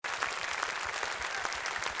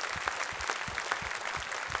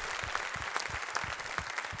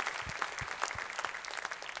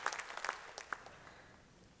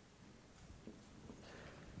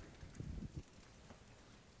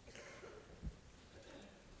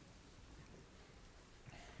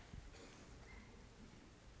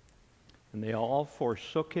And they all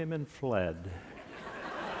forsook him and fled.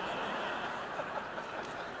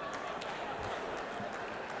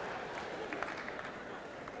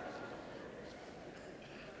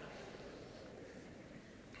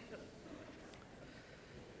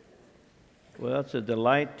 Well, it's a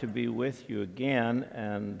delight to be with you again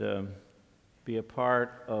and be a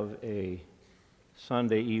part of a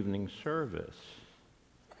Sunday evening service.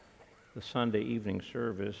 The Sunday evening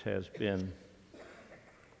service has been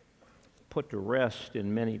put to rest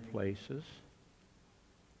in many places.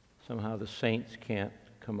 Somehow the saints can't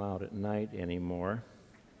come out at night anymore.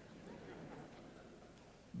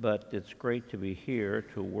 But it's great to be here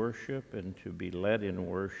to worship and to be led in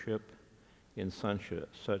worship in such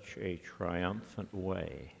a triumphant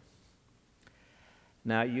way.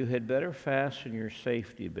 Now you had better fasten your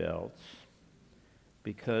safety belts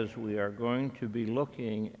because we are going to be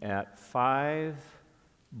looking at 5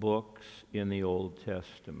 books in the Old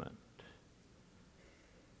Testament.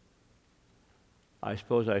 I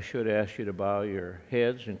suppose I should ask you to bow your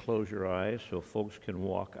heads and close your eyes so folks can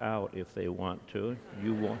walk out if they want to.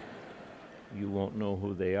 You won't know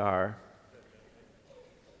who they are.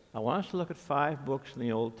 I want us to look at 5 books in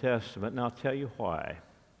the Old Testament, and I'll tell you why.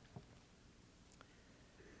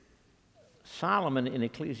 Solomon in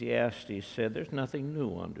Ecclesiastes said there's nothing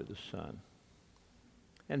new under the sun.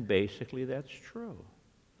 And basically that's true.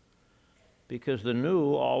 Because the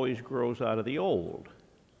new always grows out of the old.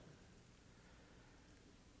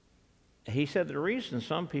 He said the reason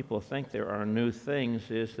some people think there are new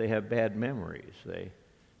things is they have bad memories. They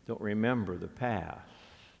don't remember the past.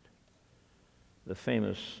 The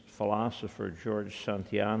famous philosopher George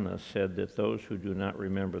Santayana said that those who do not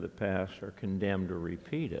remember the past are condemned to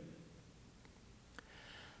repeat it.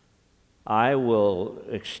 I will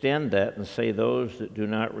extend that and say those that do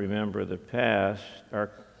not remember the past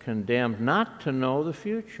are condemned not to know the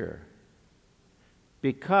future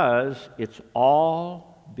because it's all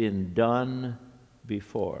been done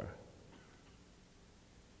before.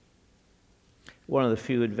 One of the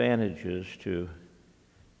few advantages to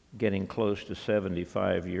getting close to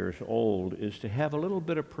 75 years old is to have a little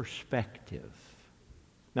bit of perspective.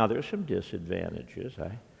 Now, there's some disadvantages.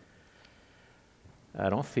 I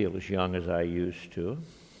don't feel as young as I used to,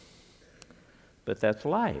 but that's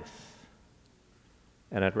life.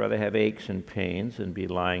 And I'd rather have aches and pains than be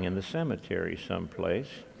lying in the cemetery someplace.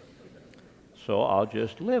 So I'll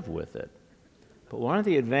just live with it. But one of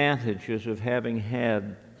the advantages of having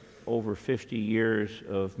had over 50 years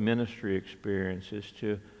of ministry experience is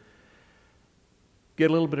to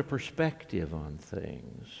get a little bit of perspective on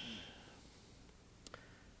things.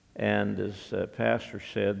 And as Pastor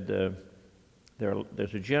said,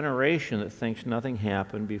 there's a generation that thinks nothing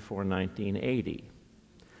happened before 1980.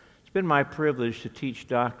 It's been my privilege to teach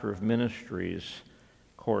Doctor of Ministries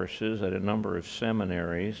courses at a number of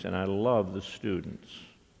seminaries, and I love the students.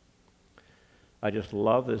 I just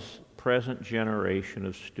love this present generation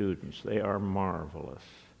of students. They are marvelous.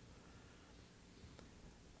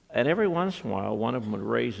 And every once in a while, one of them would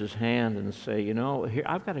raise his hand and say, here,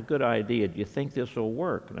 I've got a good idea. Do you think this will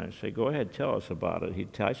work? And I say, go ahead, tell us about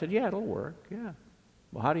it. I said, yeah, it'll work, yeah.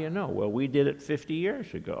 Well, how do you know? Well, we did it 50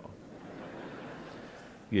 years ago.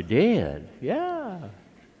 You did? Yeah.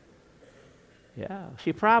 Yeah.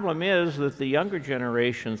 See, problem is that the younger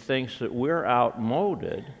generation thinks that we're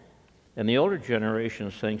outmoded, and the older generation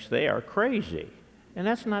thinks they are crazy. And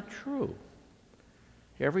that's not true.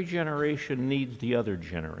 Every generation needs the other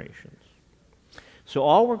generations. So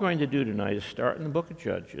all we're going to do tonight is start in the book of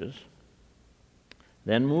Judges,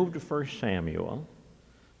 then move to 1 Samuel,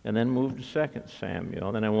 and then move to 2 Samuel,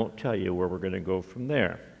 and then I won't tell you where we're going to go from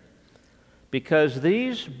there. Because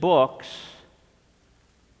these books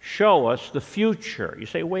show us the future. You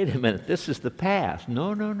say, wait a minute, this is the past.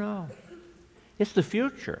 No. It's the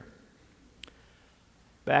future.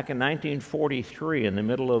 Back in 1943, in the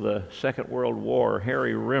middle of the Second World War,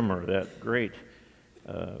 Harry Rimmer, that great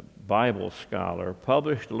Bible scholar,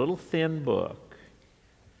 published a little thin book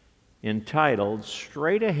entitled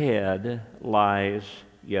Straight Ahead Lies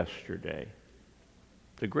Yesterday.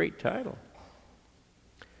 It's a great title.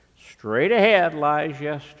 Straight Ahead Lies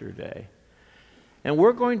Yesterday. And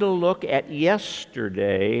we're going to look at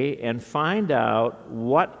yesterday and find out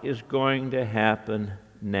what is going to happen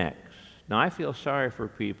next. Now, I feel sorry for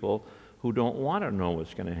people who don't want to know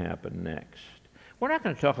what's going to happen next. We're not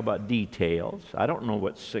going to talk about details. I don't know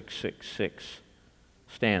what 666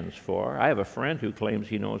 stands for. I have a friend who claims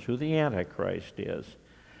he knows who the Antichrist is.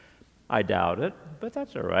 I doubt it, but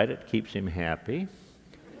that's all right. It keeps him happy.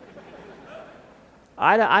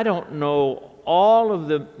 I don't know all of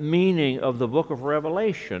the meaning of the book of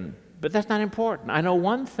Revelation, But that's not important. I know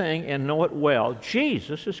one thing and know it well.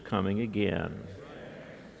 Jesus is coming again.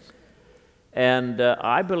 And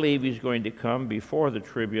I believe he's going to come before the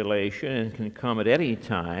tribulation and can come at any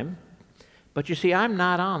time. But you see, I'm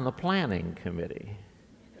not on the planning committee.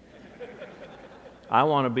 I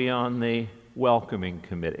want to be on the welcoming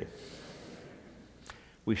committee.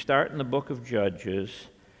 We start in the book of Judges,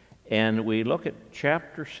 and we look at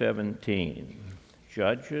chapter 17.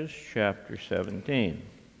 Judges chapter 17.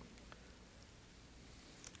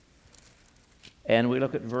 And we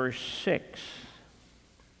look at verse 6.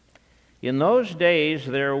 In those days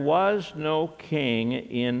there was no king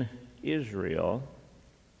in Israel.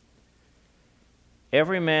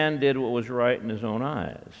 Every man did what was right in his own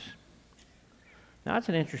eyes. Now that's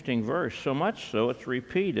an interesting verse, so much so it's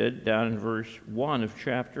repeated down in verse 1 of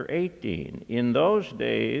chapter 18. In those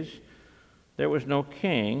days there was no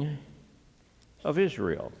king of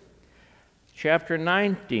Israel. Chapter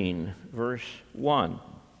 19, verse 1.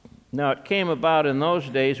 Now it came about in those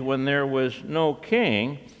days when there was no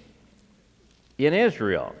king in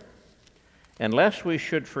Israel. And lest we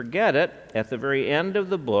should forget it, at the very end of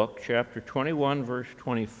the book, chapter 21, verse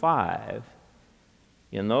 25,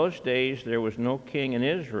 in those days there was no king in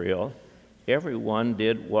Israel. Everyone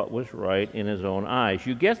did what was right in his own eyes.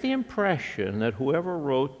 You get the impression that whoever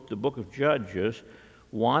wrote the book of Judges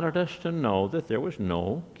wanted us to know that there was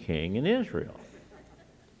no king in Israel.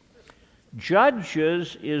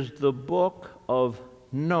 Judges is the book of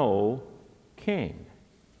no king.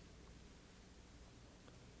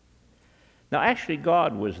 Now, actually,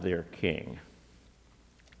 God was their king.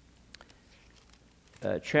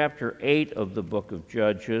 Chapter 8 of the book of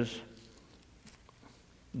Judges,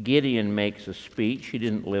 Gideon makes a speech. He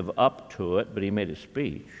didn't live up to it, but he made a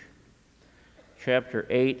speech. Chapter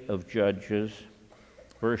 8 of Judges,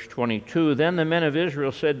 verse 22, Then the men of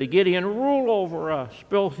Israel said to Gideon, Rule over us,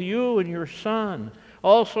 both you and your son,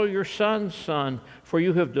 also your son's son, for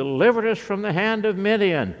you have delivered us from the hand of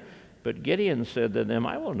Midian. But Gideon said to them,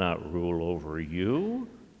 I will not rule over you,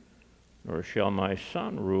 nor shall my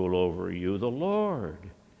son rule over you. The Lord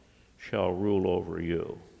shall rule over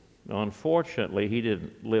you. Now, unfortunately, he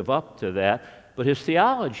didn't live up to that, but his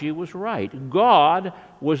theology was right. God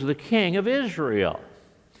was the king of Israel.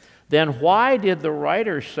 Then why did the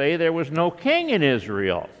writer say there was no king in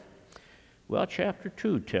Israel? Well, chapter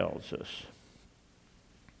 2 tells us.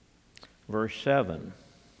 Verse 7.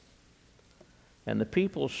 And the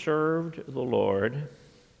people served the Lord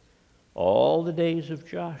all the days of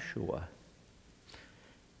Joshua.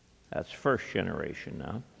 That's first generation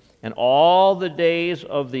now. And all the days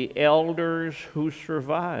of the elders who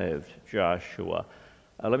survived Joshua.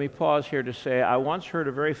 Let me pause here to say, I once heard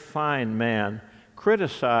a very fine man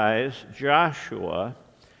criticize Joshua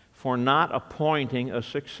for not appointing a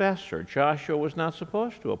successor. Joshua was not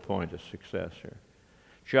supposed to appoint a successor.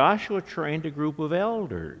 Joshua trained a group of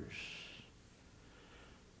elders.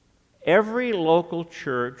 Every local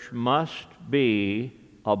church must be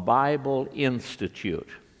a Bible institute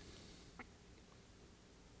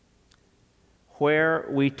where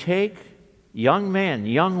we take young men,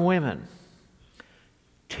 young women,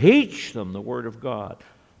 teach them the Word of God.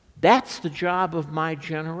 That's the job of my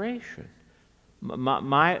generation.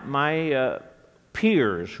 My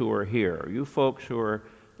peers who are here, you folks who are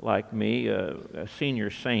like me, senior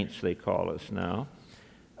saints they call us now,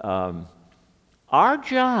 our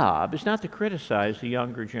job is not to criticize the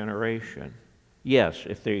younger generation. Yes,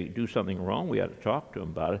 if they do something wrong, we ought to talk to them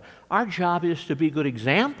about it. Our job is to be good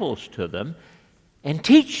examples to them and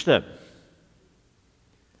teach them.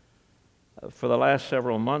 For the last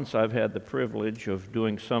several months, I've had the privilege of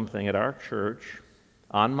doing something at our church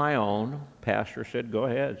on my own. Pastor said, go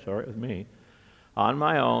ahead, it's all right with me. On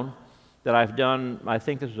my own, that I've done, I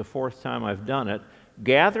think this is the fourth time I've done it.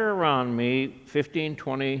 Gather around me 15,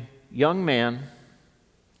 20 young men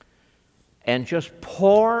and just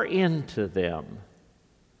pour into them,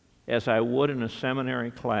 as I would in a seminary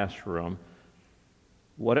classroom,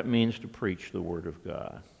 what it means to preach the Word of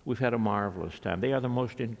God. We've had a marvelous time. They are the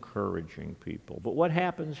most encouraging people. But what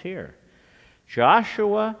happens here?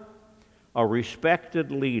 Joshua, a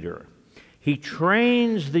respected leader, he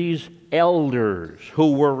trains these elders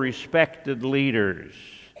who were respected leaders.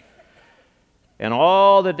 And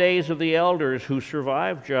all the days of the elders who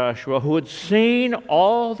survived Joshua, who had seen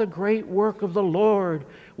all the great work of the Lord,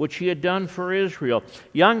 which he had done for Israel.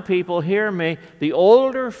 Young people, hear me. The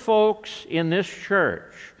older folks in this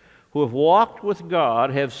church who have walked with God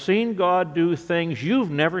have seen God do things you've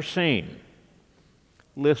never seen.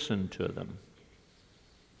 Listen to them.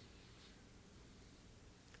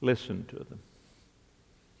 Listen to them.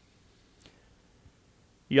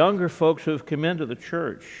 Younger folks who have come into the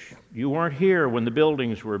church, you weren't here when the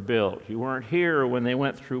buildings were built. You weren't here when they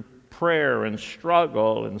went through prayer and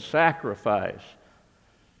struggle and sacrifice.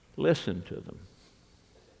 Listen to them.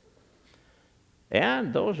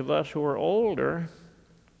 And those of us who are older,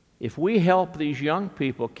 if we help these young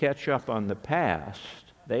people catch up on the past,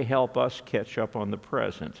 they help us catch up on the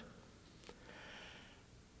present.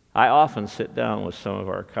 I often sit down with some of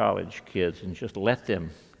our college kids and just let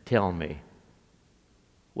them tell me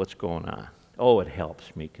what's going on. Oh, it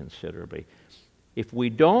helps me considerably. If we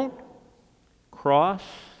don't cross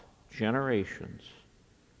generations,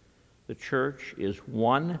 the church is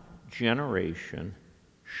one generation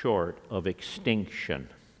short of extinction.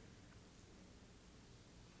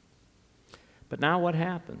 But now what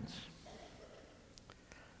happens?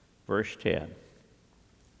 Verse 10.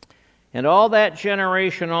 And all that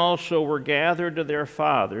generation also were gathered to their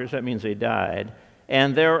fathers, that means they died,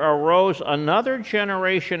 and there arose another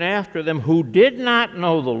generation after them who did not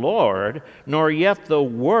know the Lord, nor yet the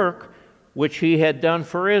work which he had done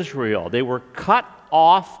for Israel. They were cut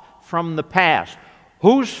off from the past.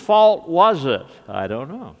 Whose fault was it? I don't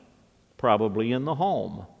know. Probably in the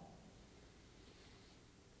home.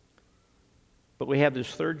 But we have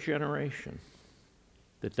this third generation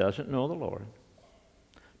that doesn't know the Lord,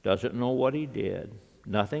 doesn't know what he did.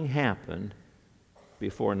 Nothing happened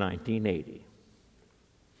before 1980.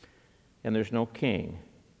 And there's no king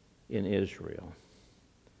in Israel.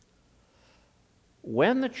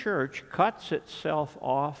 When the church cuts itself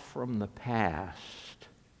off from the past,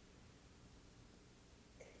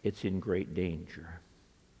 it's in great danger.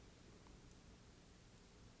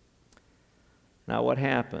 Now, what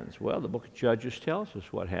happens? Well, the book of Judges tells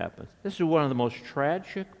us what happens. This is one of the most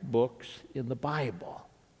tragic books in the Bible.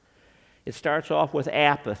 It starts off with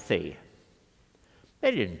apathy.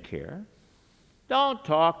 They didn't care. Don't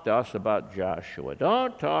talk to us about Joshua.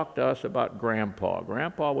 Don't talk to us about Grandpa.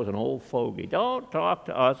 Grandpa was an old fogey. Don't talk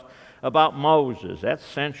to us about Moses. That's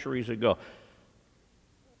centuries ago.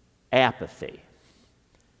 Apathy.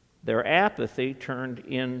 Their apathy turned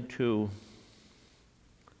into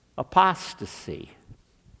apostasy.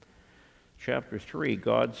 Chapter 3,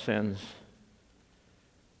 God sends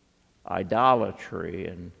idolatry,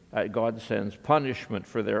 and God sends punishment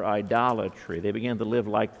for their idolatry. They began to live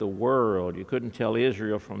like the world. You couldn't tell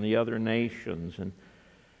Israel from the other nations. And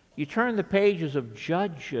you turn the pages of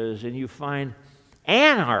Judges and you find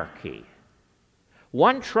anarchy.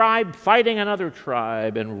 One tribe fighting another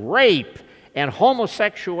tribe, and rape and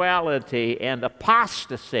homosexuality and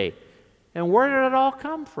apostasy. And where did it all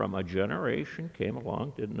come from? A generation came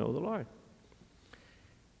along, didn't know the Lord.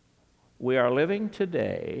 We are living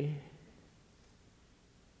today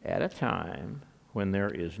at a time when there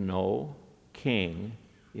is no king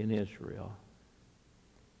in Israel.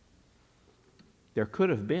 There could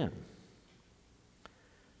have been.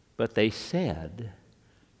 But they said,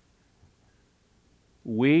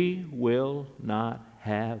 we will not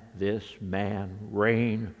have this man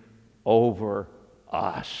reign over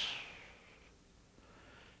us.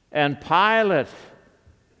 And Pilate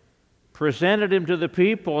presented him to the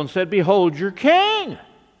people and said, behold your king.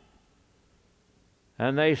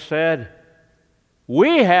 And they said,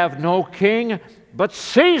 we have no king but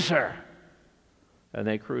Caesar. And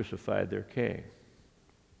they crucified their king.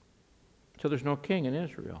 So there's no king in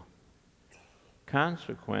Israel.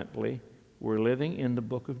 Consequently, we're living in the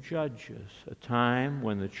book of Judges, a time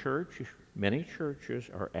when the church, many churches,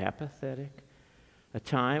 are apathetic, a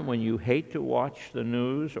time when you hate to watch the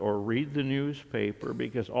news or read the newspaper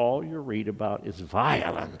because all you read about is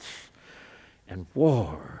violence and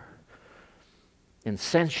war and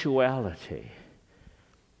sensuality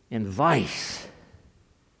and vice.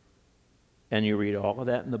 And you read all of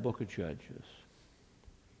that in the book of Judges.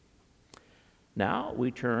 Now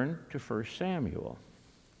we turn to 1 Samuel.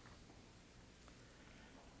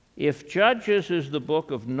 If Judges is the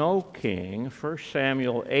book of no king, 1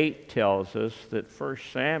 Samuel 8 tells us that 1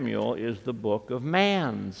 Samuel is the book of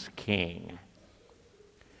man's king.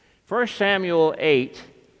 1 Samuel 8,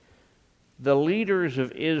 the leaders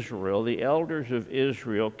of Israel, the elders of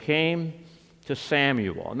Israel, came to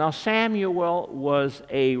Samuel. Now, Samuel was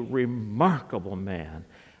a remarkable man.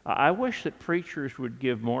 I wish that preachers would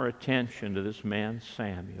give more attention to this man,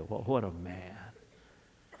 Samuel. Well, what a man.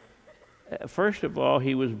 First of all,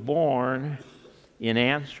 he was born in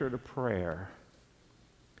answer to prayer.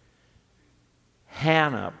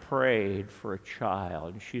 Hannah prayed for a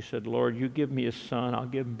child. She said, Lord, you give me a son, I'll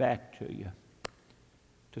give him back to you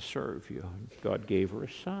to serve you. God gave her a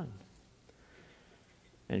son.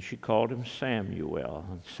 And she called him Samuel.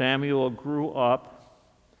 And Samuel grew up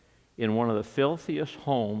in one of the filthiest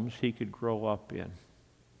homes he could grow up in.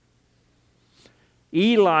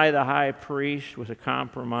 Eli, the high priest, was a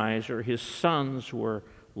compromiser. His sons were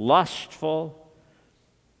lustful,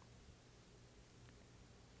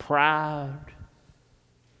 proud.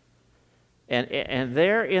 And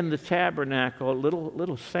there in the tabernacle,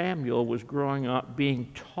 little Samuel was growing up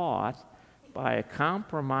being taught by a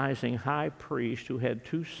compromising high priest who had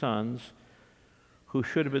two sons who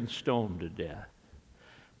should have been stoned to death.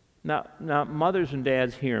 Now, mothers and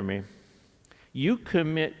dads, hear me. You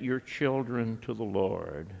commit your children to the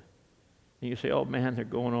Lord, and you say, oh man, they're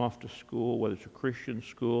going off to school, whether it's a Christian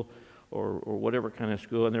school or whatever kind of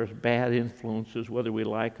school, and there's bad influences, whether we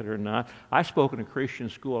like it or not. I spoke in a Christian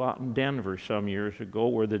school out in Denver some years ago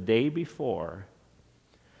where the day before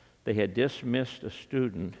they had dismissed a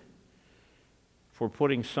student for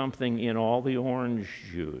putting something in all the orange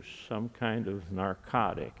juice, some kind of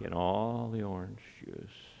narcotic in all the orange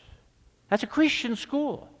juice. That's a Christian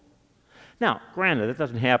school. Now, granted, that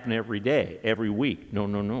doesn't happen every day, every week.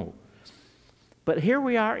 No. But here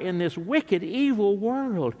we are in this wicked, evil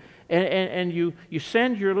world, and you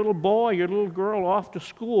send your little boy, your little girl off to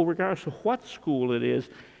school, regardless of what school it is,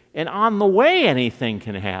 and on the way anything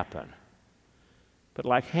can happen. But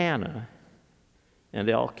like Hannah and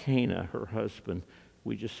Elkanah, her husband,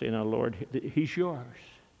 we just say, now, Lord, he's yours.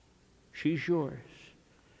 She's yours.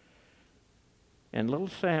 And little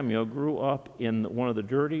Samuel grew up in one of the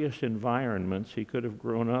dirtiest environments he could have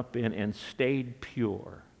grown up in and stayed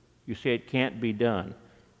pure. You say it can't be done.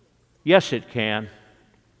 Yes, it can.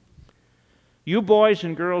 You boys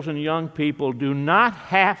and girls and young people do not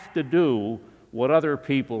have to do what other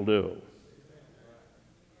people do.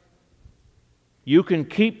 You can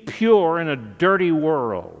keep pure in a dirty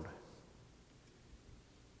world.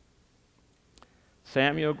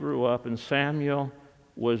 Samuel grew up, and Samuel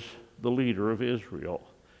was the leader of Israel.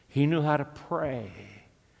 He knew how to pray.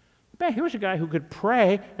 Man, here was a guy who could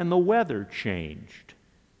pray, and the weather changed.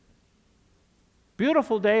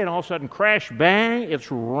 Beautiful day, and all of a sudden, crash, bang,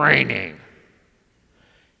 it's raining.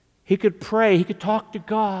 He could pray. He could talk to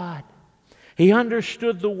God. He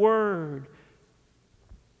understood the Word.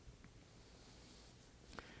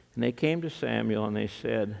 And they came to Samuel, and they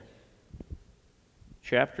said,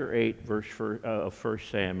 chapter 8, verse of 1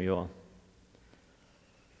 Samuel,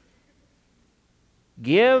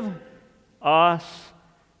 give us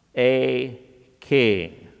a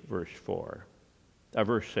king, verse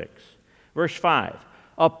 6. Verse 5,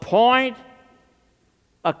 appoint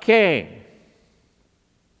a king.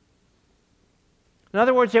 In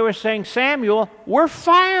other words, they were saying, Samuel, we're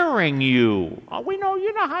firing you. We know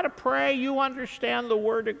you know how to pray. You understand the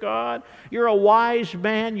Word of God. You're a wise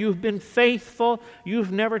man. You've been faithful.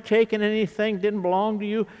 You've never taken anything that didn't belong to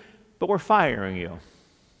you, but we're firing you.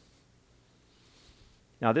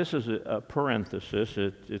 Now, this is a parenthesis.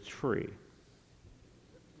 It's free.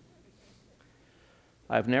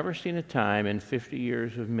 I've never seen a time in 50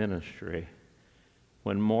 years of ministry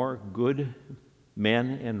when more good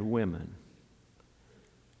men and women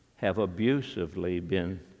have abusively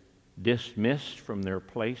been dismissed from their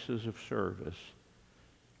places of service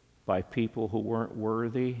by people who weren't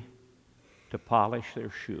worthy to polish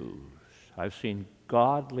their shoes. I've seen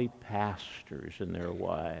godly pastors and their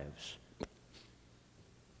wives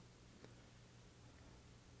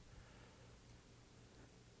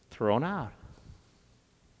thrown out.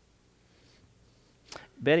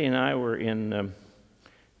 Betty and I were in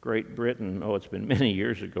Great Britain. Oh, it's been many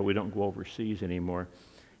years ago. We don't go overseas anymore.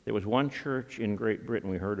 There was one church in Great Britain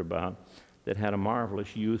we heard about that had a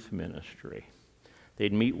marvelous youth ministry.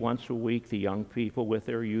 They'd meet once a week, the young people, with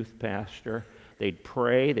their youth pastor. They'd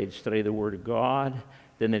pray, they'd study the Word of God,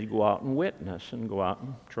 then they'd go out and witness and go out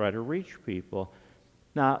and try to reach people.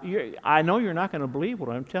 Now, I know you're not going to believe what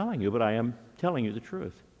I'm telling you, but I am telling you the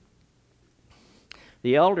truth.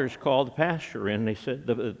 The elders called the pastor in, they said,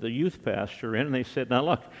 the youth pastor in, and they said, now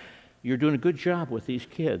look, you're doing a good job with these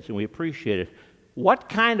kids, and we appreciate it. What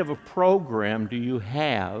kind of a program do you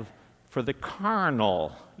have for the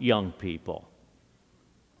carnal young people?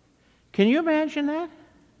 Can you imagine that?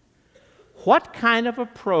 What kind of a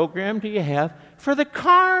program do you have for the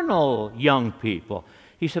carnal young people?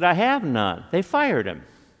 He said, I have none. They fired him.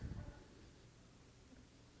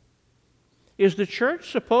 Is the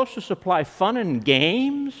church supposed to supply fun and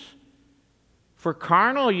games for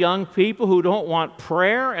carnal young people who don't want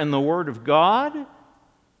prayer and the Word of God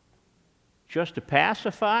just to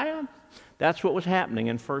pacify them? That's what was happening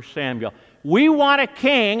in 1 Samuel. We want a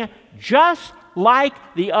king just like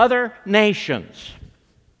the other nations.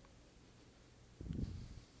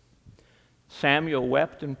 Samuel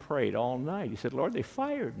wept and prayed all night. He said, Lord, they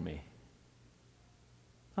fired me.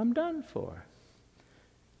 I'm done for.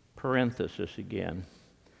 Parenthesis again.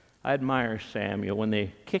 I admire Samuel. When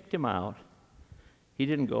they kicked him out, he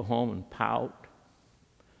didn't go home and pout,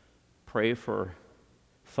 pray for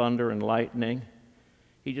thunder and lightning.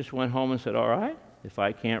 He just went home and said, all right, if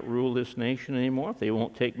I can't rule this nation anymore, if they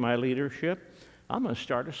won't take my leadership, I'm going to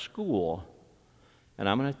start a school, and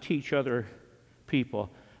I'm going to teach other people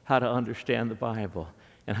how to understand the Bible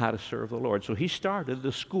and how to serve the Lord. So he started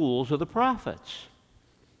the schools of the prophets.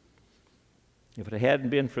 If it hadn't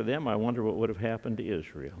been for them, I wonder what would have happened to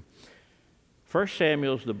Israel. 1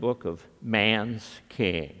 Samuel's the book of man's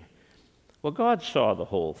king. Well, God saw the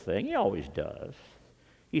whole thing. He always does.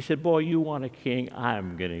 He said, boy, you want a king?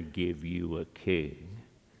 I'm going to give you a king.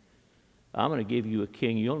 I'm going to give you a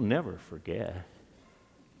king you'll never forget.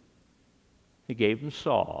 He gave him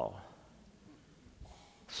Saul.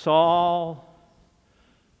 Saul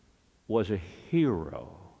was a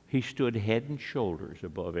hero. He stood head and shoulders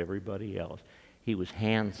above everybody else. He was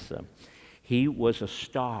handsome. He was a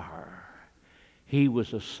star. He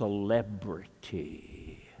was a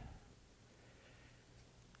celebrity.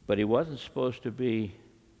 But he wasn't supposed to be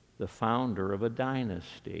the founder of a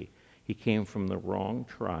dynasty. He came from the wrong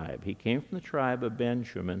tribe. He came from the tribe of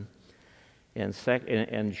Benjamin. And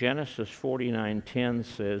Genesis 49:10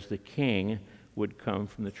 says the king would come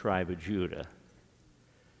from the tribe of Judah.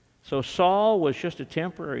 So Saul was just a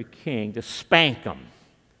temporary king to spank him.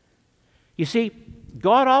 You see,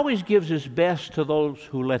 God always gives his best to those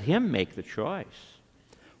who let him make the choice.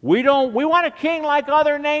 We want a king like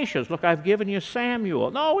other nations. Look, I've given you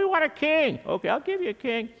Samuel. No, we want a king. Okay, I'll give you a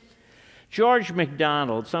king. George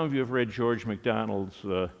MacDonald, some of you have read George MacDonald's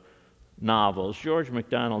novels. George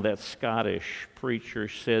MacDonald, that Scottish preacher,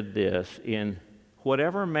 said this: in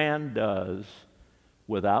whatever man does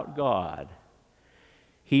without God,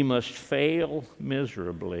 he must fail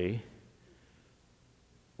miserably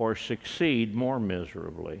or succeed more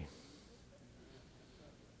miserably.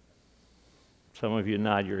 Some of you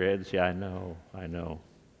nod your head and say, I know.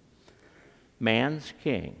 Man's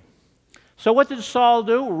king. So what did Saul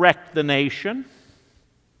do? Wreck the nation.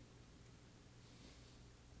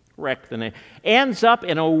 Ends up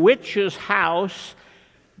in a witch's house,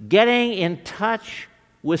 getting in touch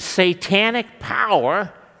with satanic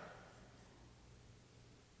power.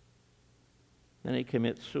 Then he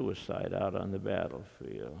commits suicide out on the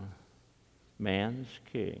battlefield. Man's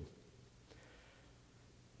king.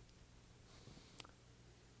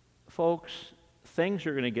 Folks, things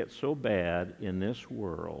are going to get so bad in this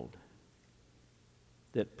world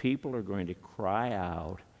that people are going to cry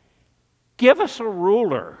out, give us a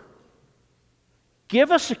ruler. Give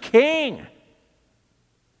us a king.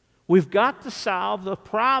 We've got to solve the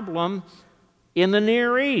problem in the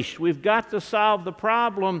Near East. We've got to solve the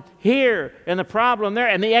problem here and the problem there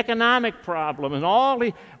and the economic problem and all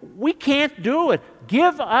the... We can't do it.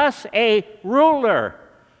 Give us a ruler.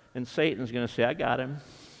 And Satan's going to say, I got him.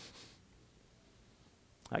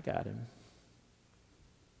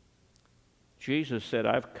 Jesus said,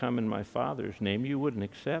 I've come in my Father's name. You wouldn't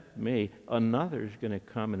accept me. Another's going to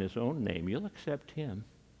come in his own name. You'll accept him.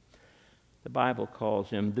 The Bible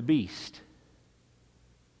calls him the beast,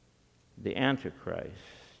 the Antichrist.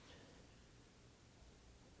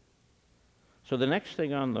 So the next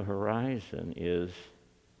thing on the horizon is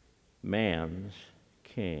man's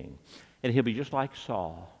king. And he'll be just like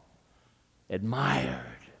Saul, admired,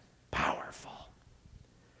 powerful.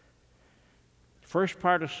 First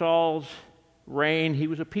part of Saul's reign, he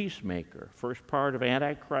was a peacemaker. First part of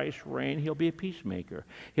Antichrist's reign, he'll be a peacemaker.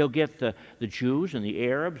 He'll get the Jews and the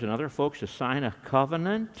Arabs and other folks to sign a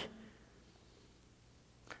covenant.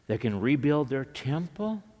 They can rebuild their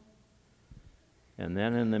temple. And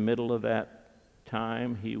then in the middle of that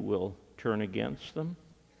time, he will turn against them,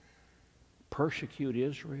 persecute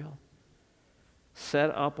Israel,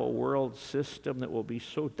 set up a world system that will be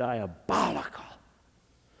so diabolical.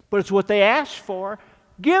 But it's what they asked for.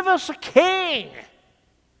 Give us a king.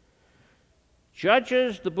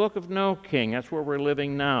 Judges, the book of no king. That's where we're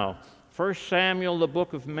living now. 1 Samuel, the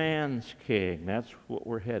book of man's king. That's what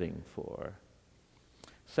we're heading for.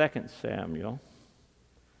 2 Samuel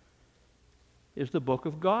is the book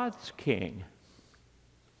of God's king.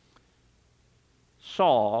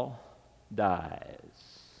 Saul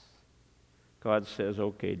dies. God says,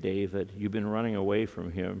 okay, David, you've been running away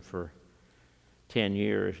from him for 10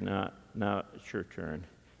 years, now it's your turn.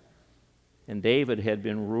 And David had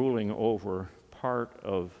been ruling over part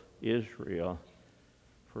of Israel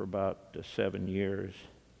for about 7 years.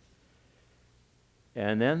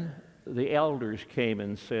 And then the elders came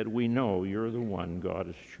and said, we know you're the one God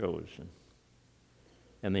has chosen.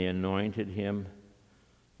 And they anointed him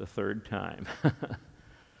the third time.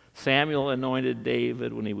 Samuel anointed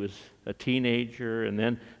David when he was a teenager, and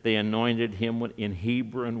then they anointed him in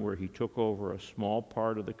Hebron, where he took over a small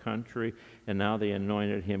part of the country, and now they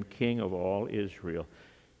anointed him king of all Israel.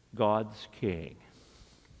 God's king.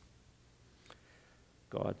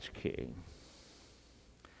 God's king.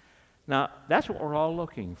 Now, that's what we're all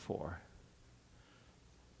looking for.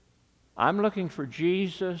 I'm looking for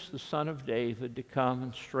Jesus, the Son of David, to come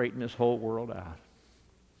and straighten this whole world out.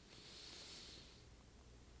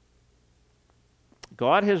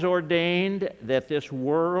 God has ordained that this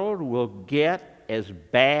world will get as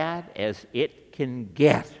bad as it can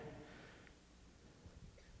get.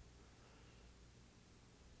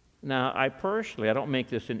 Now, I don't make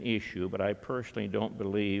this an issue, but I personally don't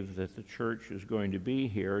believe that the church is going to be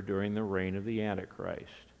here during the reign of the Antichrist.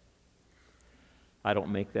 I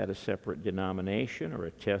don't make that a separate denomination or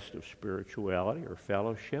a test of spirituality or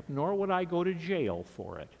fellowship, nor would I go to jail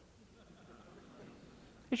for it.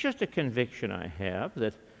 It's just a conviction I have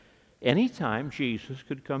that any time Jesus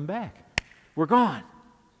could come back. We're gone.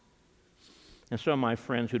 And some of my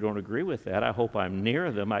friends who don't agree with that, I hope I'm near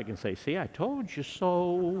them. I can say, see, I told you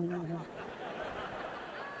so.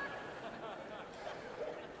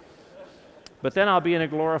 But then I'll be in a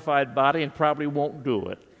glorified body and probably won't do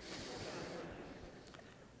it.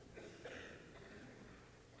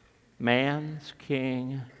 Man's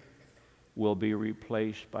king will be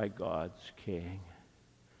replaced by God's king.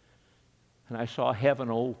 And I saw heaven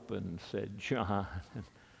open, said John, and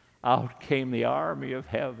out came the army of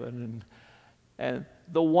heaven, and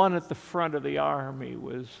the one at the front of the army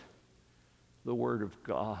was the Word of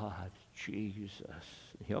God, Jesus.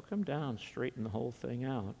 He'll come down, straighten the whole thing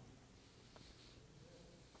out,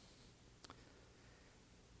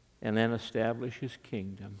 and then establish His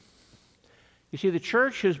kingdom. You see, the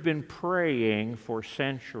church has been praying for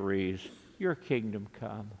centuries, your kingdom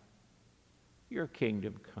come. Your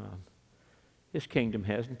kingdom come. His kingdom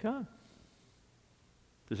hasn't come.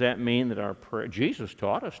 Does that mean that our prayer, Jesus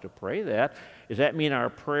taught us to pray that. Does that mean our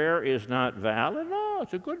prayer is not valid? No,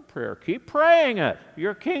 it's a good prayer. Keep praying it.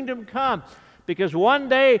 Your kingdom come. Because one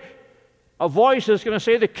day a voice is going to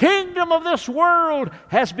say, the kingdom of this world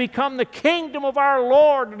has become the kingdom of our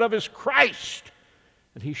Lord and of His Christ,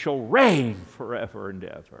 and He shall reign forever and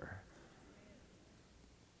ever.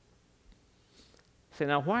 Say,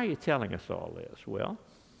 now why are you telling us all this? Well,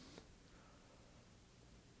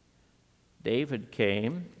 David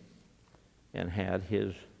came and had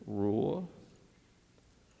his rule.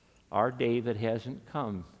 Our David hasn't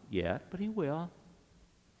come yet, but he will.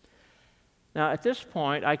 Now, at this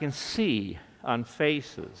point, I can see on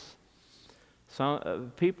faces,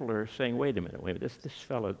 some people are saying, wait a minute, this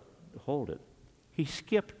fellow, hold it. He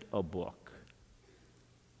skipped a book.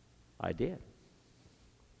 I did.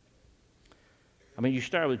 I mean, you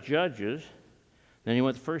start with Judges, then you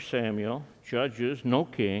went to 1 Samuel, Judges, no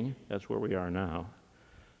king, that's where we are now.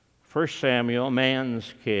 1 Samuel,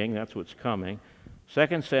 man's king, that's what's coming.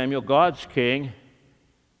 2 Samuel, God's king,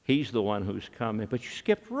 He's the one who's coming. But you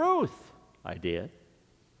skipped Ruth. I did.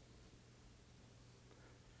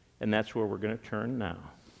 And that's where we're going to turn now.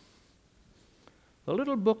 The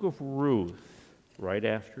little book of Ruth, right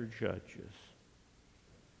after Judges.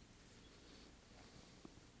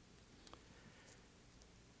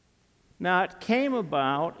 Now, it came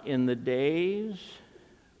about in the days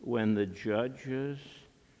when the judges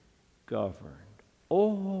governed.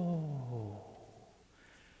 Oh,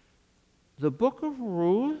 the book of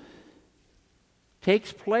Ruth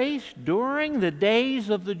takes place during the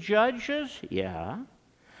days of the judges? Yeah.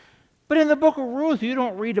 But in the book of Ruth, you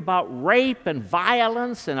don't read about rape and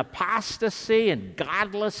violence and apostasy and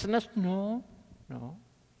godlessness. No.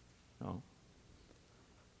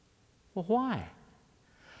 Well, why?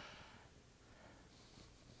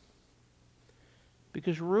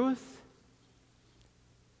 Because Ruth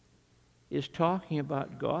is talking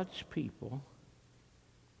about God's people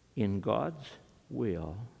in God's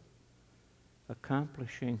will,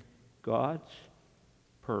 accomplishing God's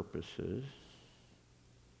purposes.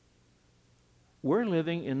 We're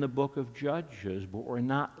living in the book of Judges, but we're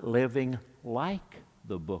not living like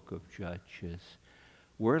the book of Judges.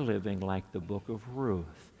 We're living like the book of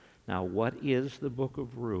Ruth. Now, what is the book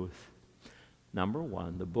of Ruth? Number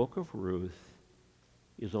one, the book of Ruth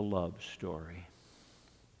is a love story.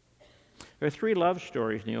 There are 3 love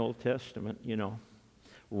stories in the Old Testament, you know.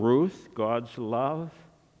 Ruth, God's love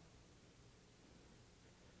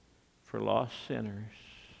for lost sinners.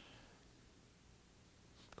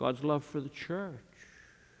 God's love for the church.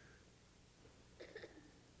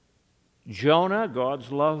 Jonah,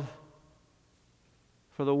 God's love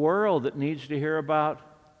for the world that needs to hear about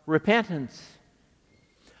repentance.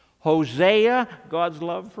 Hosea, God's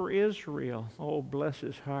love for Israel. Oh, bless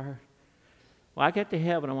his heart. Well, I get to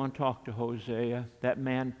heaven, I want to talk to Hosea. That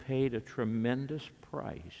man paid a tremendous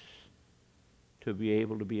price to be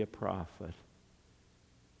able to be a prophet.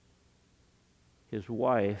 His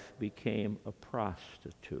wife became a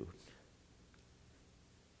prostitute.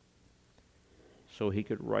 So he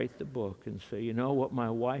could write the book and say, you know what my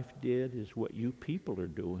wife did is what you people are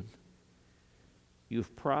doing.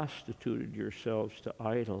 You've prostituted yourselves to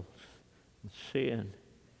idols and sin.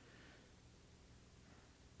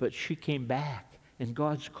 But she came back, and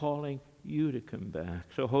God's calling you to come back.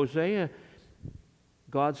 So Hosea,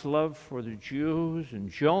 God's love for the Jews, and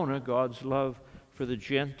Jonah, God's love for the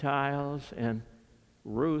Gentiles, and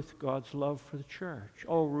Ruth, God's love for the church.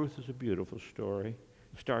 Oh, Ruth is a beautiful story.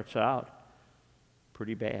 Starts out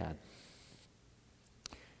pretty bad.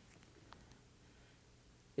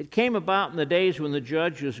 It came about in the days when the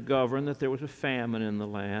judges governed that there was a famine in the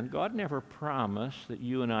land. God never promised that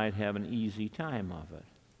you and I'd have an easy time of it.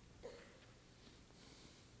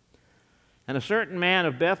 And a certain man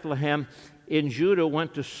of Bethlehem in Judah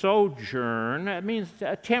went to sojourn, that means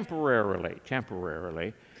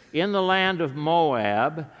temporarily, in the land of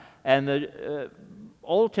Moab. And the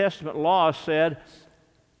Old Testament law said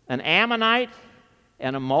an Ammonite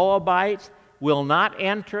and a Moabite will not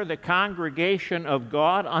enter the congregation of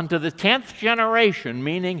God unto the 10th generation,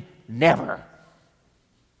 meaning never.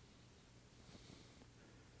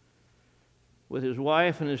 With his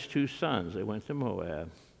wife and his 2 sons, they went to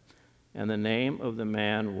Moab. And the name of the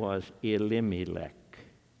man was Elimelech,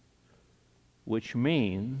 which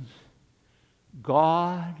means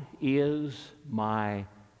God is my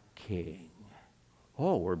king.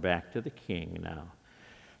 Oh, we're back to the king now.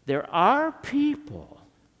 There are people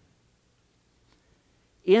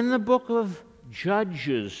in the book of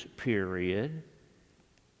Judges period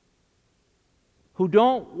who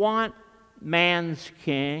don't want man's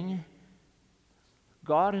king.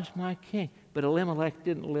 God is my king. But Elimelech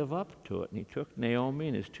didn't live up to it, and he took Naomi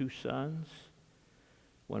and his 2 sons,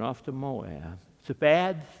 went off to Moab. It's a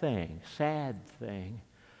bad thing, sad thing,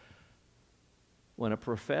 when a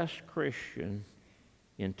professed Christian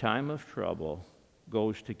in time of trouble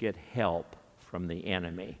goes to get help from the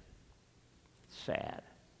enemy. It's sad.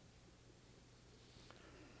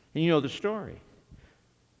 And you know the story.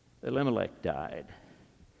 Elimelech died.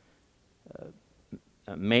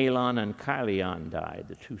 Mahlon and Chilion died,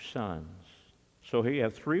 the 2 sons. So here you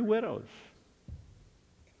have 3 widows.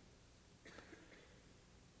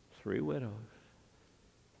 3 widows.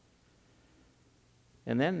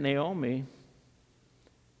 And then Naomi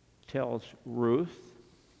tells Ruth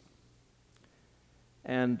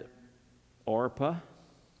and Orpah,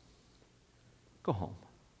 go home.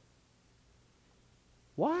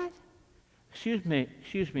 What? Excuse me,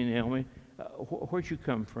 Naomi. Where'd you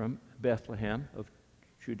come from? Bethlehem of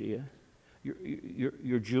Judea.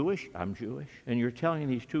 You're Jewish? I'm Jewish. And you're telling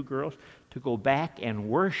these 2 girls to go back and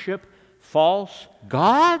worship false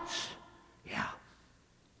gods? Yeah.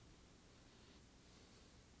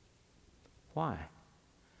 Why?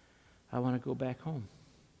 I want to go back home.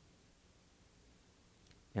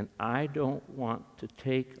 And I don't want to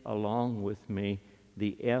take along with me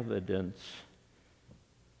the evidence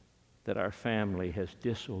that our family has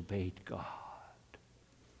disobeyed God.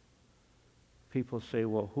 People say,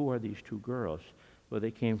 well, who are these 2 girls? Well, they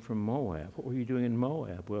came from Moab. What were you doing in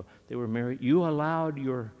Moab? Well, they were married. You allowed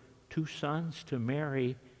your 2 sons to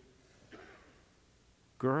marry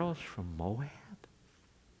girls from Moab?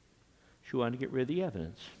 She wanted to get rid of the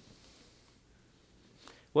evidence.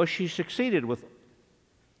 Well, she succeeded with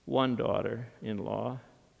 1 daughter-in-law,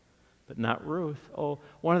 but not Ruth. Oh,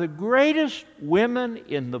 one of the greatest women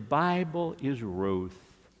in the Bible is Ruth.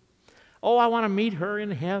 Oh, I want to meet her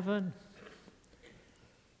in heaven.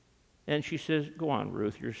 And she says, go on,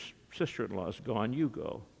 Ruth, your sister-in-law's gone, you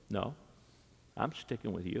go. No, I'm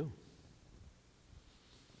sticking with you.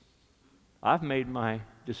 I've made my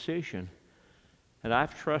decision, and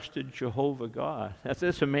I've trusted Jehovah God.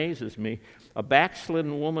 This amazes me. A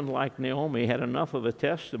backslidden woman like Naomi had enough of a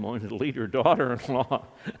testimony to lead her daughter-in-law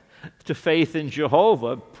to faith in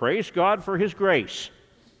Jehovah. Praise God for his grace.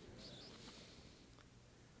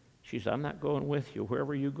 She said, I'm not going with you.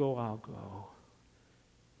 Wherever you go, I'll go.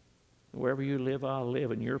 Wherever you live, I'll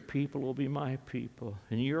live, and your people will be my people,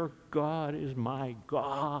 and your God is my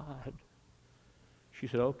God. She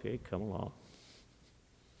said, okay, come along.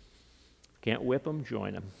 Can't whip them,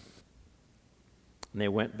 join them. And they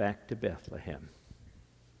went back to Bethlehem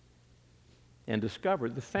and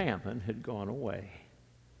discovered the famine had gone away.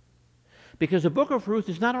 Because the book of Ruth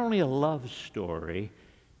is not only a love story,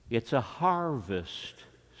 it's a harvest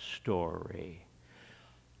story.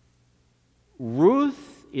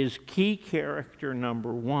 Ruth is key character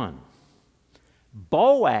number one.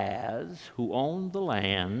 Boaz, who owned the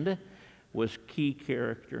land, was key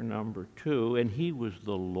character number two, and he was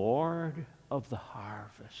the Lord of the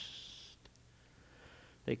harvest.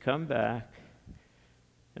 They come back,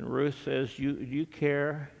 and Ruth says, do you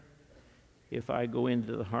care if I go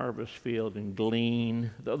into the harvest field and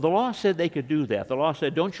glean? The law said they could do that. The law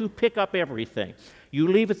said, don't you pick up everything. You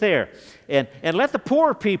leave it there. And let the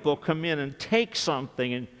poor people come in and take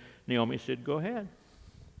something. And Naomi said, go ahead.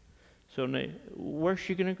 So where's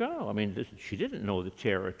she going to go? I mean, she didn't know the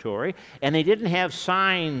territory. And they didn't have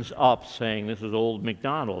signs up saying, this is old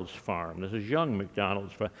McDonald's farm. This is young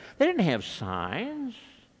McDonald's farm. They didn't have signs.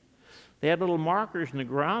 They had little markers in the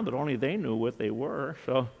ground, but only they knew what they were.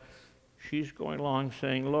 So she's going along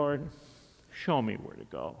saying, Lord, show me where to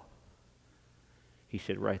go. He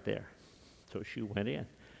said, right there. So she went in.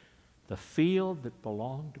 The field that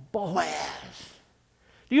belonged to Boaz.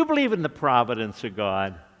 Do you believe in the providence of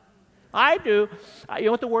God? I do. You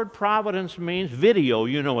know what the word providence means? Video,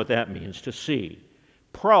 you know what that means, to see.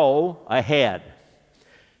 Pro, ahead.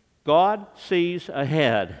 God sees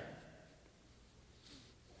ahead.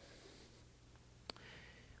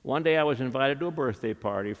 One day I was invited to a birthday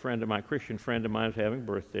party. A Christian friend of mine was having a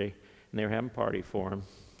birthday, and they were having a party for him.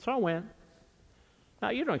 So I went. Now,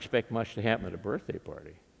 you don't expect much to happen at a birthday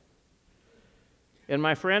party. And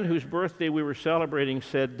my friend whose birthday we were celebrating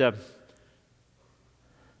said,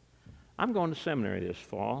 I'm going to seminary this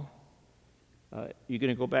fall. You going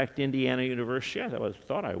to go back to Indiana University? I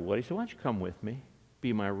thought I would. He said, why don't you come with me,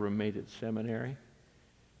 be my roommate at seminary?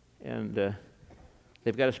 And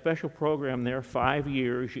they've got a special program there, 5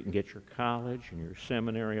 years. You can get your college and your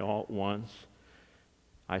seminary all at once.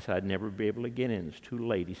 I said, I'd never be able to get in. It's too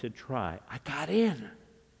late. He said, try. I got in.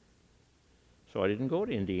 So I didn't go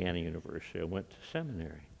to Indiana University. I went to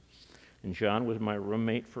seminary. And John was my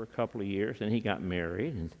roommate for a couple of years, and he got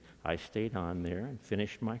married, and I stayed on there and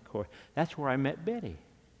finished my course. That's where I met Betty.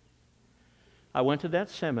 I went to that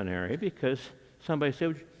seminary because somebody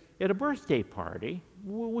said, at a birthday party,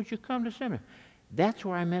 would you come to seminary? That's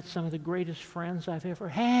where I met some of the greatest friends I've ever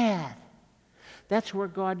had. That's where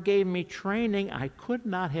God gave me training I could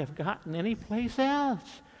not have gotten anyplace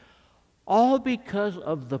else. All because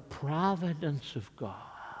of the providence of God.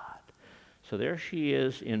 So there she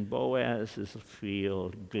is in Boaz's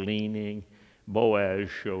field gleaning. Boaz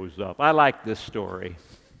shows up. I like this story.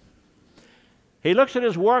 He looks at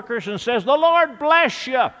his workers and says, the Lord bless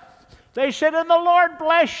you. They said, and the Lord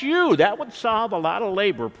bless you. That would solve a lot of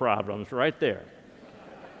labor problems right there.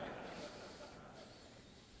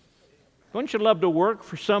 Wouldn't you love to work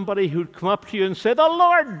for somebody who'd come up to you and say, the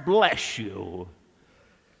Lord bless you?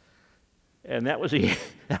 And that was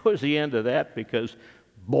the end of that, because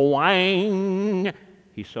boing,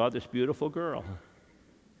 he saw this beautiful girl.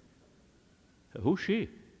 Who's she?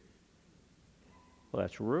 Well,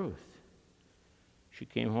 that's Ruth. She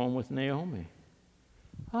came home with Naomi.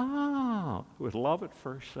 With love at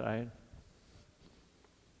first sight.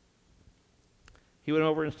 He went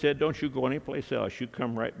over and said, don't you go anyplace else. You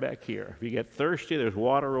come right back here. If you get thirsty, there's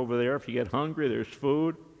water over there. If you get hungry, there's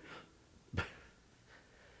food.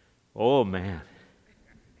 Oh, man.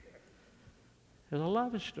 There's a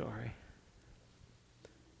love story.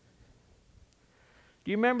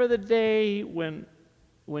 Do you remember the day when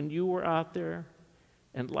you were out there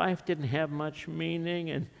and life didn't have much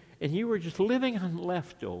meaning and you were just living on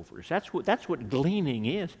leftovers? That's what gleaning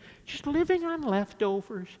is. Just living on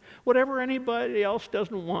leftovers. Whatever anybody else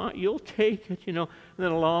doesn't want, you'll take it, And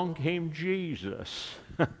then along came Jesus.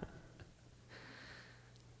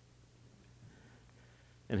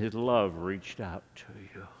 And his love reached out to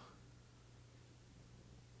you.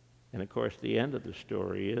 And of course, the end of the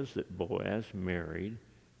story is that Boaz married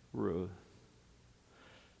Ruth.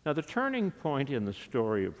 Now, the turning point in the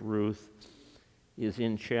story of Ruth is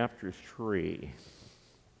in chapter 3,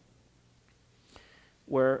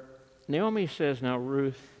 where Naomi says, now,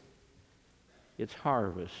 Ruth, it's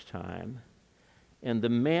harvest time, and the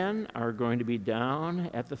men are going to be down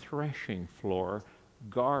at the threshing floor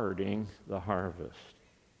guarding the harvest.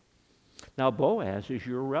 Now, Boaz is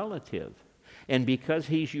your relative. And because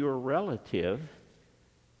he's your relative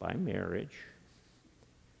by marriage,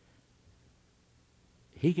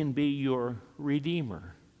 he can be your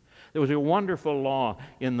redeemer. There was a wonderful law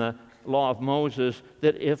in the law of Moses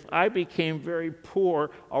that if I became very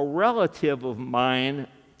poor, a relative of mine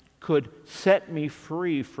could set me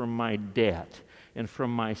free from my debt and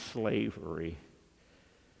from my slavery.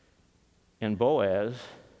 And Boaz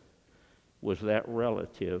was that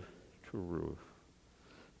relative to Ruth.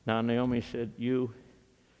 Now Naomi said, you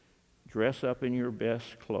dress up in your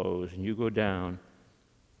best clothes, and you go down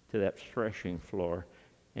to that threshing floor,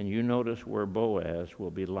 and you notice where Boaz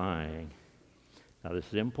will be lying. Now, this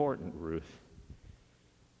is important, Ruth.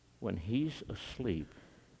 When he's asleep,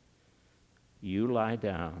 you lie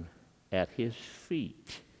down at his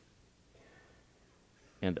feet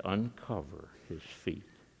and uncover his feet.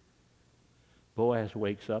 Boaz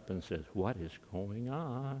wakes up and says, "What is going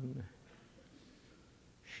on?"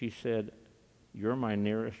 She said, "You're my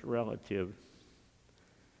nearest relative,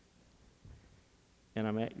 and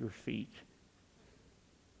I'm at your feet.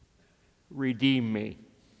 Redeem me."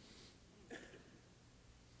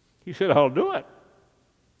 He said, "I'll do it."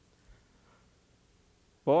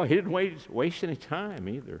 Boy, he didn't waste any time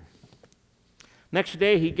either. Next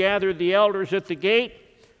day, he gathered the elders at the gate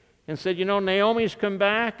and said, Naomi's come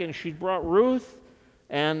back, and she brought Ruth,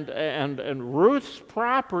 and Ruth's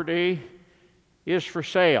property is for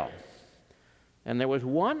sale. And there was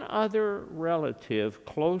one other relative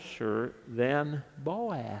closer than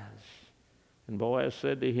Boaz. And Boaz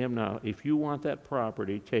said to him, "Now, if you want that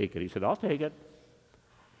property, take it." He said, "I'll take it."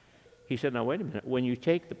 He said, "Now, wait a minute. When you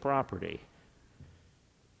take the property,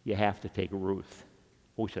 you have to take Ruth."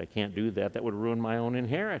 Oh, he said, "I can't do that. That would ruin my own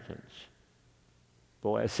inheritance."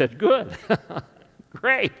 Boaz said, "Good.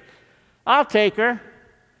 Great. I'll take her,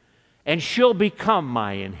 and she'll become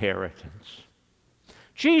my inheritance."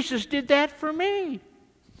 Jesus did that for me.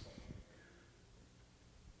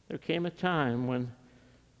 There came a time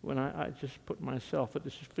when I just put myself at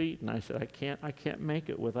his feet, and I said, I can't make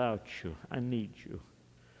it without you. I need you.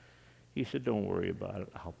 He said, "Don't worry about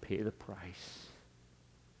it. I'll pay the price.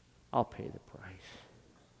 I'll pay the price.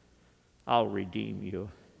 I'll redeem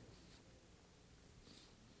you."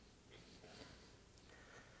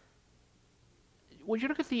 Would you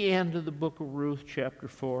look at the end of the book of Ruth, chapter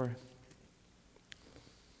 4?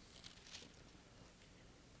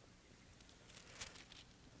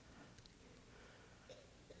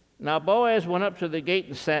 Now Boaz went up to the gate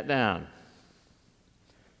and sat down.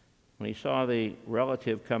 When he saw the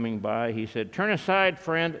relative coming by, he said, "Turn aside,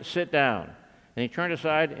 friend, sit down." And he turned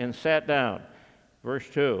aside and sat down. Verse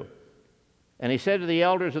 2. And he said to the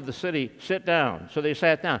elders of the city, "Sit down." So they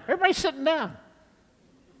sat down. Everybody's sitting down.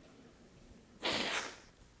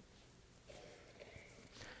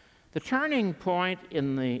 The turning point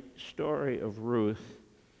in the story of Ruth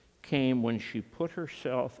came when she put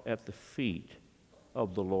herself at the feet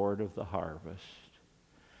of the Lord of the harvest.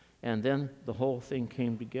 And then the whole thing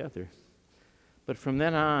came together. But from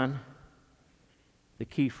then on, the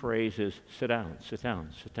key phrase is, sit down, sit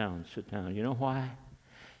down, sit down, sit down. You know why?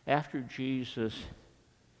 After Jesus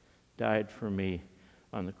died for me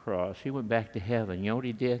on the cross, he went back to heaven. You know what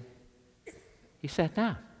he did? He sat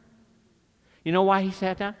down. You know why he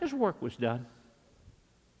sat down? His work was done.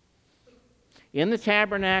 In the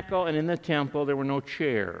tabernacle and in the temple, there were no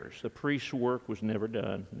chairs. The priest's work was never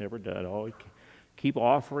done, never done. Oh, keep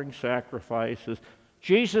offering sacrifices.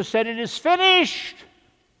 Jesus said, "It is finished,"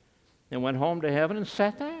 and went home to heaven and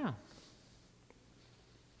sat down.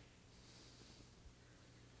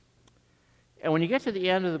 And when you get to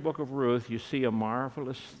the end of the book of Ruth, you see a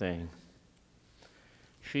marvelous thing.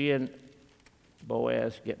 She and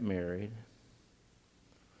Boaz get married.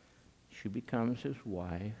 She becomes his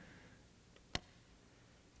wife.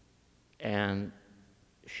 And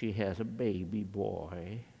she has a baby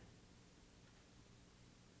boy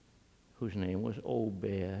whose name was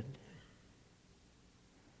Obed.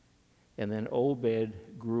 And then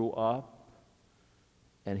Obed grew up,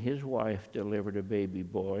 and his wife delivered a baby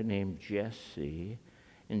boy named Jesse.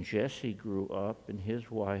 And Jesse grew up, and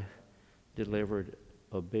his wife delivered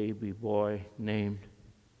a baby boy named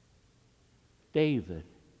David,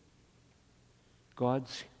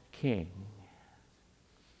 God's king.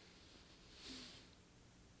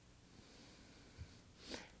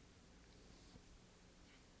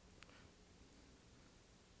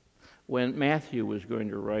 When Matthew was going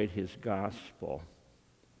to write his gospel,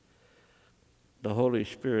 the Holy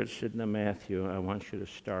Spirit said to Matthew, "I want you to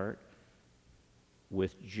start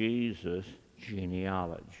with Jesus'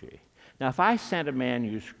 genealogy." Now, if I sent a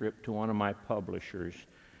manuscript to one of my publishers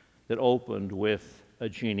that opened with a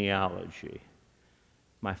genealogy,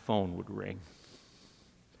 my phone would ring.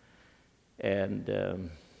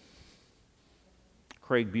 And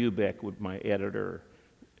Craig Bubeck, my editor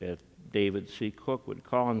at David C. Cook, would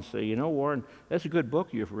call and say, "Warren, that's a good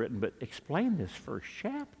book you've written, but explain this first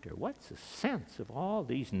chapter. What's the sense of all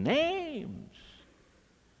these names?"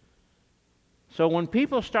 So when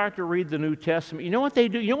people start to read the New Testament, you know what they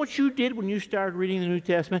do? You know what you did when you started reading the New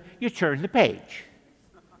Testament? You turned the page.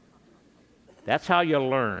 That's how you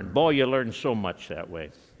learn. Boy, you learn so much that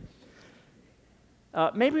way.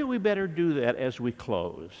 Maybe we better do that as we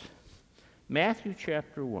close. Matthew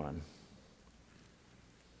chapter 1.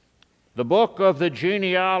 The book of the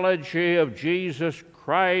genealogy of Jesus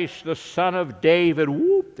Christ, the son of David.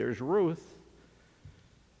 Whoop, there's Ruth.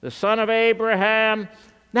 The son of Abraham.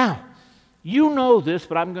 Now, you know this,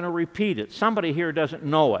 but I'm going to repeat it. Somebody here doesn't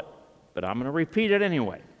know it, but I'm going to repeat it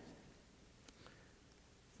anyway.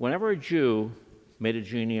 Whenever a Jew made a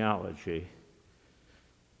genealogy,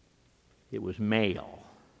 it was male.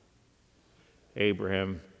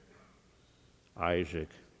 Abraham, Isaac,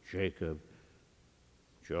 Jacob,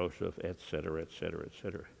 Joseph, etc., etc.,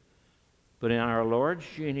 etc. But in our Lord's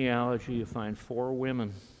genealogy, you find 4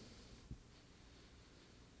 women.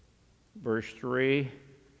 Verse 3,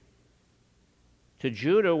 to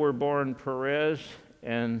Judah were born Perez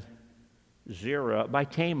and Zerah by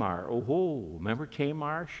Tamar. Oh, remember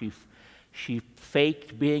Tamar? She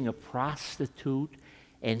faked being a prostitute,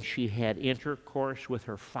 and she had intercourse with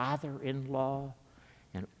her father-in-law.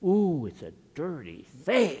 And it's a dirty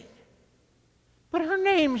thing. But her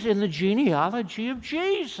name's in the genealogy of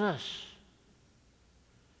Jesus.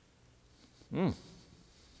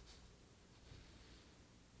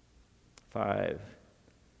 5.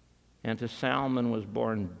 And to Salmon was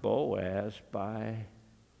born Boaz by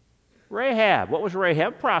Rahab. What was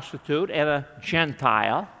Rahab? Prostitute and a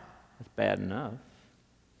Gentile. That's bad enough.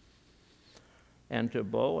 And to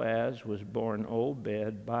Boaz was born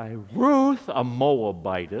Obed by Ruth, a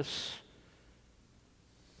Moabitess.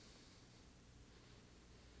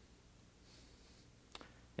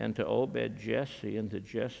 And to Obed Jesse, and to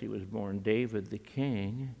Jesse was born David the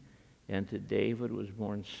king, and to David was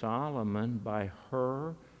born Solomon by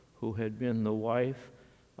her who had been the wife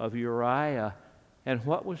of Uriah. And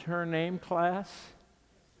what was her name, class?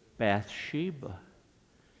 Bathsheba.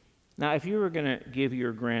 Now, if you were going to give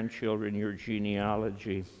your grandchildren your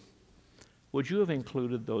genealogy, would you have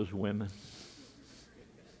included those women?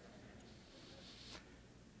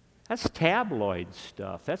 That's tabloid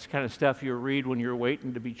stuff. That's the kind of stuff you read when you're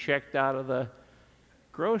waiting to be checked out of the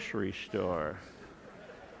grocery store.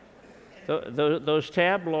 Those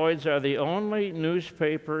tabloids are the only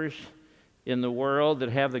newspapers in the world that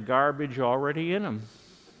have the garbage already in them.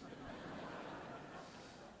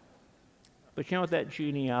 But you know what that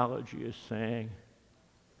genealogy is saying?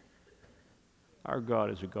 Our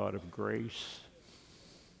God is a God of grace.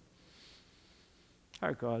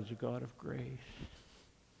 Our God is a God of grace.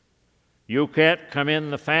 You can't come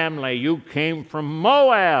in the family. You came from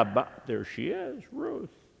Moab. There she is, Ruth.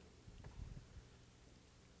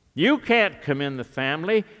 You can't come in the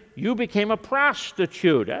family. You became a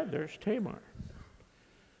prostitute. There's Tamar.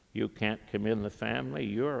 You can't come in the family.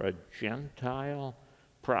 You're a Gentile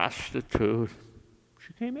prostitute.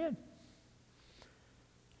 She came in.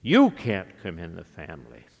 You can't come in the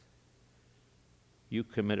family. You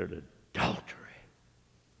committed adultery.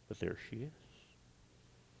 But there she is.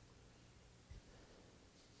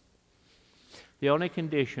 The only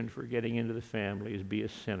condition for getting into the family is be a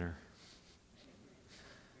sinner.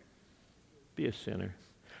 Be a sinner.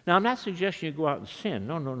 Now, I'm not suggesting you go out and sin.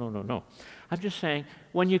 No. I'm just saying,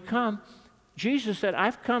 when you come, Jesus said,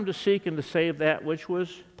 I've come to seek and to save that which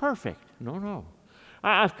was perfect. No.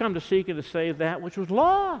 I've come to seek and to save that which was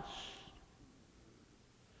lost.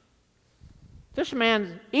 This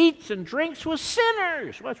man eats and drinks with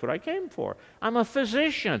sinners. Well, that's what I came for. I'm a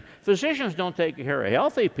physician. Physicians don't take care of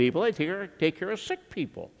healthy people. They take care of sick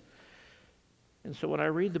people. And so when I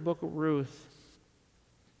read the book of Ruth,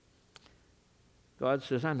 God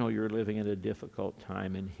says, I know you're living in a difficult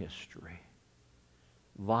time in history.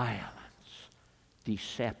 Violence,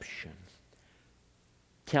 deception,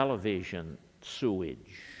 television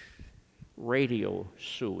sewage, radio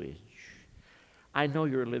sewage. I know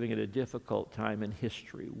you're living at a difficult time in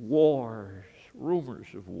history. Wars, rumors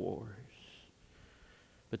of wars.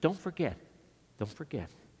 But don't forget,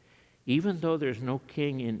 even though there's no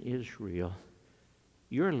king in Israel,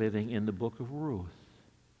 you're living in the book of Ruth.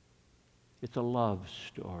 It's a love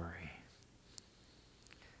story.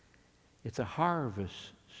 It's a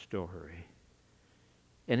harvest story.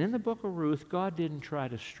 And in the book of Ruth, God didn't try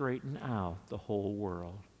to straighten out the whole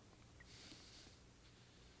world.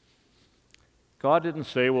 God didn't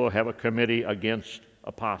say, we'll have a committee against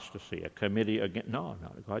apostasy, a committee against... No.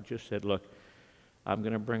 God just said, look, I'm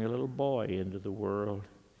going to bring a little boy into the world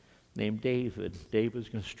named David. David's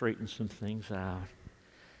going to straighten some things out.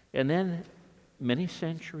 And then, many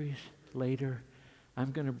centuries later, I'm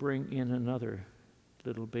going to bring in another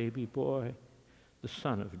little baby boy, the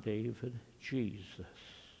son of David, Jesus,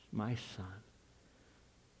 my son.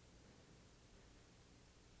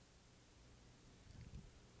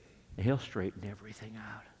 He'll straighten everything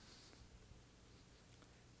out.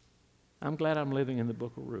 I'm glad I'm living in the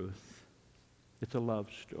book of Ruth. It's a love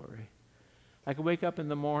story. I can wake up in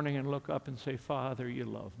the morning and look up and say, Father, you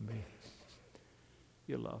love me.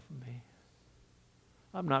 You love me.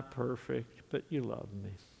 I'm not perfect, but you love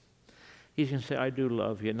me. He's going to say, I do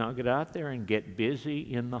love you. Now get out there and get busy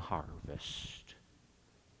in the harvest.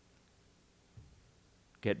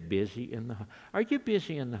 Get busy in the harvest. Are you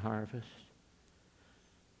busy in the harvest?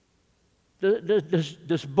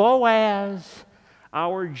 Does Boaz,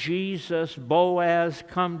 our Jesus, Boaz,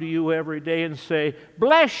 come to you every day and say,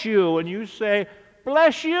 bless you? And you say,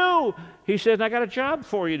 bless you. He says, I got a job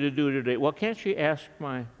for you to do today. Well, can't you ask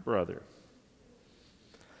my brother?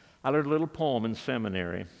 I learned a little poem in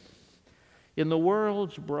seminary. In the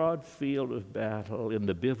world's broad field of battle, in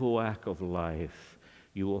the bivouac of life,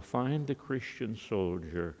 you will find the Christian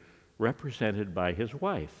soldier represented by his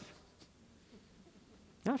wife.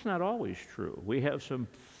 That's not always true. We have some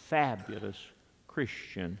fabulous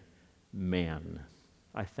Christian men.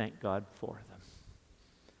 I thank God for them.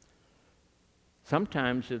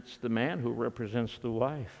 Sometimes it's the man who represents the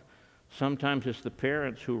wife. Sometimes it's the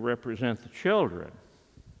parents who represent the children.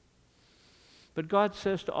 But God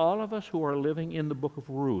says to all of us who are living in the book of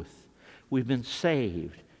Ruth, we've been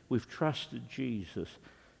saved, we've trusted Jesus,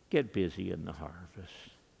 get busy in the harvest.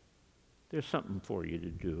 There's something for you to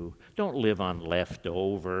do. Don't live on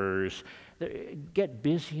leftovers. Get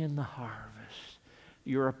busy in the harvest.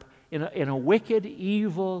 You're in a wicked,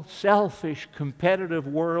 evil, selfish, competitive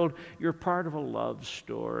world, you're part of a love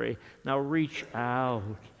story. Now reach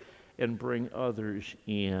out and bring others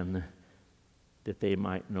in that they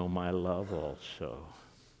might know my love also.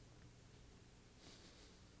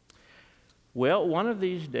 Well, one of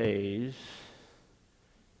these days,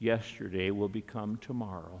 yesterday will become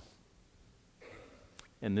tomorrow.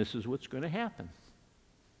 And this is what's going to happen.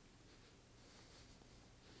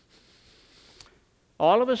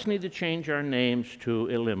 All of us need to change our names to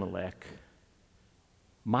Elimelech.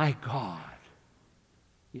 My God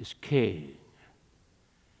is King.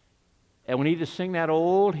 And we need to sing that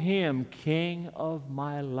old hymn, King of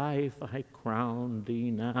my life, I crown thee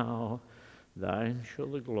now, thine shall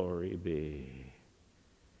the glory be.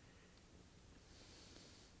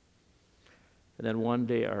 And then one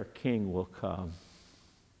day our King will come,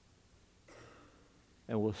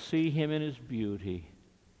 and we'll see him in his beauty,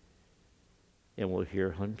 and we'll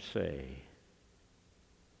hear him say,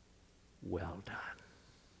 well done.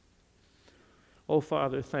 Oh,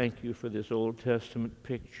 Father, thank you for this Old Testament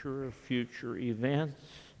picture of future events.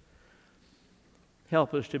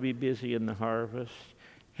 Help us to be busy in the harvest.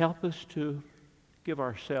 Help us to give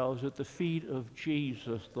ourselves at the feet of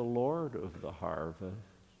Jesus, the Lord of the harvest.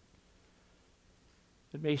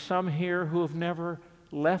 And may some here who have never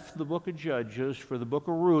left the book of Judges for the book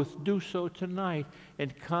of Ruth do so tonight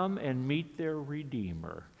and come and meet their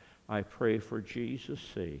Redeemer. I pray for Jesus'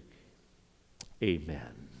 sake.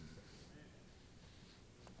 Amen.